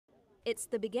It's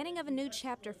the beginning of a new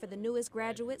chapter for the newest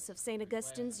graduates of St.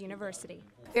 Augustine's University.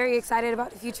 Very excited about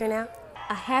the future now.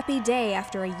 A happy day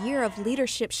after a year of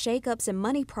leadership shakeups and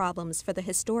money problems for the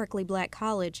historically black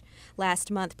college.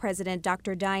 Last month, President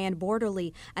Dr. Diane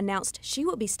Borderly announced she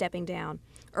would be stepping down.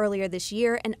 Earlier this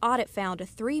year, an audit found a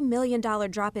 $3 million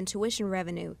drop in tuition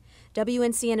revenue.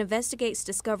 WNCN Investigates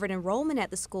discovered enrollment at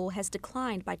the school has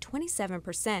declined by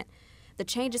 27%. The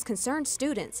changes concern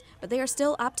students, but they are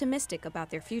still optimistic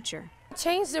about their future.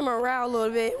 Changed the morale a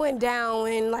little bit. It went down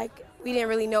when we didn't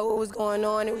really know what was going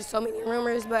on. There was so many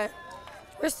rumors, but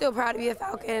we're still proud to be a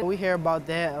Falcon. We hear about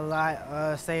that a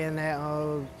lot, saying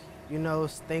that,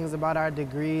 things about our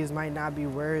degrees might not be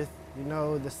worth,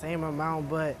 the same amount.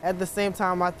 But at the same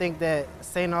time, I think that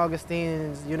St.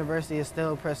 Augustine's University is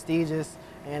still prestigious.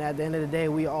 And at the end of the day,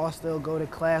 we all still go to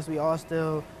class. We all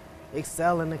still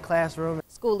excel in the classroom.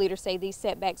 School leaders say these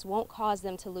setbacks won't cause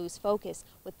them to lose focus.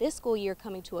 With this school year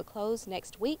coming to a close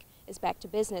next week, it's back to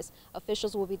business.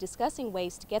 Officials will be discussing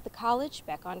ways to get the college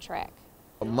back on track.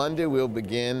 Monday we'll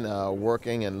begin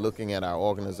working and looking at our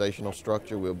organizational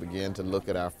structure. We'll begin to look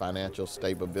at our financial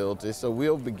stability. So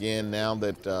we'll begin now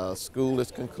that school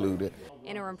is concluded.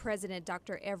 Interim President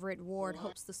Dr. Everett Ward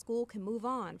hopes the school can move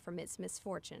on from its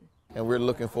misfortune. And we're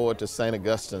looking forward to St.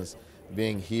 Augustine's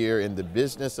being here in the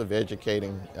business of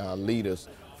educating leaders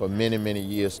for many, many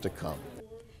years to come.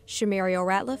 Shumuriel,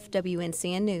 Ratliff,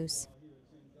 WNCN News.